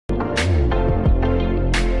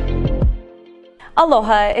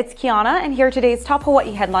Aloha, it's Kiana, and here are today's top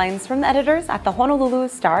Hawaii headlines from the editors at the Honolulu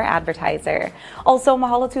Star-Advertiser. Also,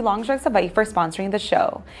 mahalo to Longs Drugs Hawaii for sponsoring the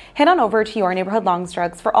show. Head on over to your neighborhood Longs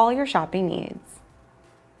Drugs for all your shopping needs.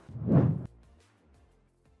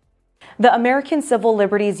 The American Civil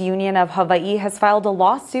Liberties Union of Hawaii has filed a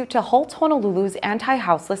lawsuit to halt Honolulu's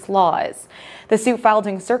anti-houseless laws. The suit filed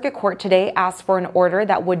in circuit court today asked for an order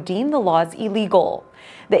that would deem the laws illegal.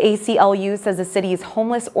 The ACLU says the city's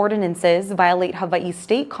homeless ordinances violate Hawaii's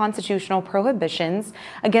state constitutional prohibitions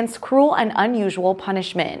against cruel and unusual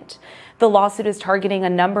punishment. The lawsuit is targeting a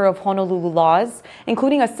number of Honolulu laws,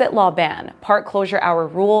 including a sit-law ban, park closure hour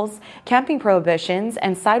rules, camping prohibitions,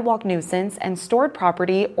 and sidewalk nuisance and stored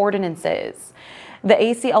property ordinances. The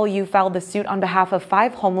ACLU filed the suit on behalf of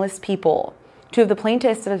 5 homeless people. 2 of the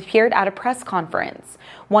plaintiffs appeared at a press conference.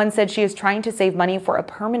 One said she is trying to save money for a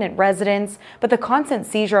permanent residence, but the constant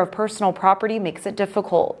seizure of personal property makes it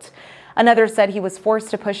difficult. Another said he was forced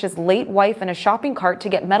to push his late wife in a shopping cart to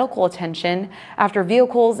get medical attention after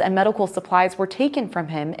vehicles and medical supplies were taken from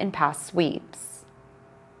him in past sweeps.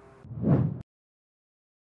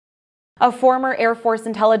 A former Air Force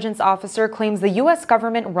intelligence officer claims the U.S.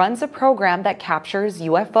 government runs a program that captures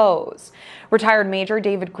UFOs. Retired Major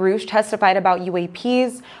David Grush testified about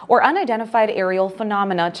UAPs, or unidentified aerial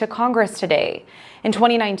phenomena, to Congress today. In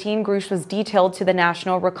 2019, Grush was detailed to the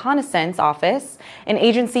National Reconnaissance Office, an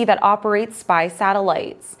agency that operates spy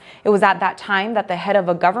satellites. It was at that time that the head of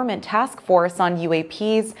a government task force on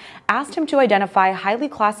UAPs asked him to identify highly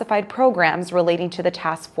classified programs relating to the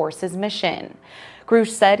task force's mission. Grush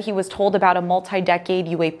said he was told about a multi-decade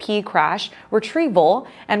UAP crash, retrieval,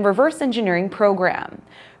 and reverse engineering program.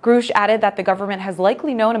 Grush added that the government has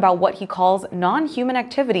likely known about what he calls non-human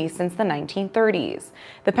activity since the 1930s.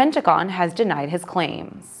 The Pentagon has denied his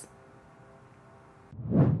claims.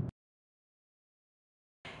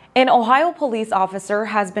 An Ohio police officer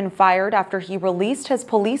has been fired after he released his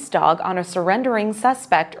police dog on a surrendering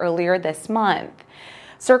suspect earlier this month.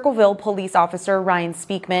 Circleville police officer Ryan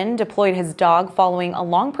Speakman deployed his dog following a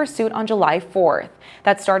long pursuit on July 4th.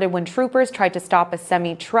 That started when troopers tried to stop a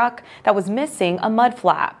semi-truck that was missing a mud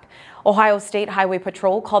flap. Ohio State Highway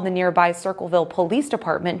Patrol called the nearby Circleville Police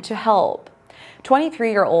Department to help.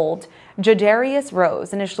 23-year-old Jadarius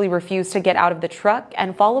Rose initially refused to get out of the truck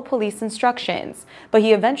and follow police instructions, but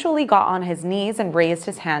he eventually got on his knees and raised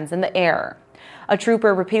his hands in the air. A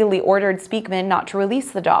trooper repeatedly ordered Speakman not to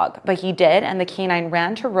release the dog, but he did, and the canine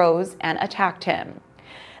ran to Rose and attacked him.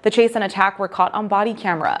 The chase and attack were caught on body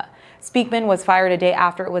camera. Speakman was fired a day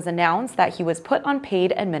after it was announced that he was put on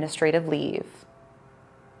paid administrative leave.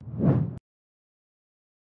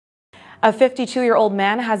 A 52-year-old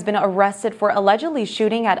man has been arrested for allegedly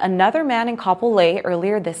shooting at another man in Kapolei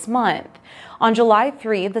earlier this month. On July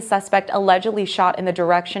 3, the suspect allegedly shot in the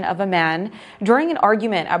direction of a man during an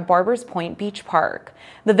argument at Barbers Point Beach Park.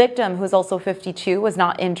 The victim, who is also 52, was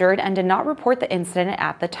not injured and did not report the incident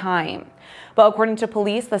at the time. But according to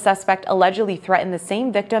police, the suspect allegedly threatened the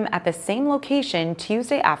same victim at the same location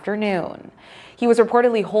Tuesday afternoon. He was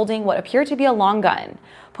reportedly holding what appeared to be a long gun.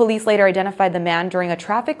 Police later identified the man during a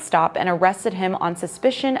traffic stop and arrested him on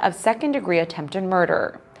suspicion of second-degree attempted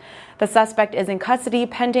murder. The suspect is in custody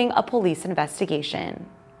pending a police investigation.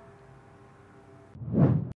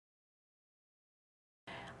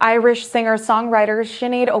 Irish singer-songwriter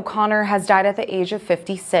Sinead O'Connor has died at the age of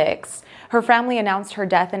 56. Her family announced her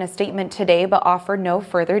death in a statement today but offered no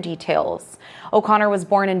further details. O'Connor was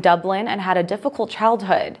born in Dublin and had a difficult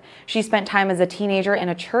childhood. She spent time as a teenager in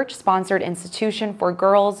a church-sponsored institution for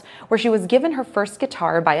girls where she was given her first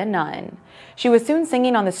guitar by a nun. She was soon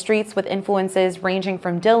singing on the streets with influences ranging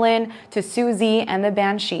from Dylan to Susie and the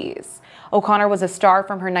Banshees. O'Connor was a star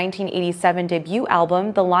from her 1987 debut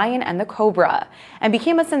album, The Lion and the Cobra, and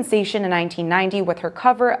became a sensation in 1990 with her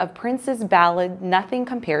cover of Prince's ballad, Nothing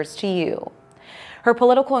Compares to You. Her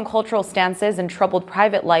political and cultural stances and troubled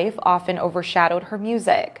private life often overshadowed her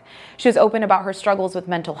music. She was open about her struggles with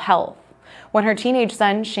mental health. When her teenage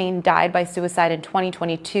son, Shane, died by suicide in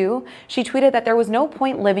 2022, she tweeted that there was no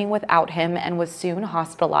point living without him and was soon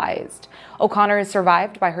hospitalized. O'Connor is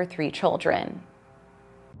survived by her 3 children.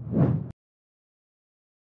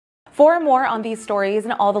 For more on these stories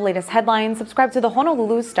and all the latest headlines, subscribe to the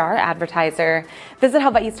Honolulu Star-Advertiser. Visit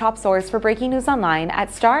Hawaii's top source for breaking news online at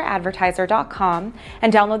staradvertiser.com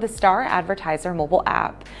and download the Star-Advertiser mobile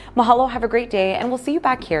app. Mahalo, have a great day, and we'll see you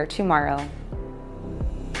back here tomorrow.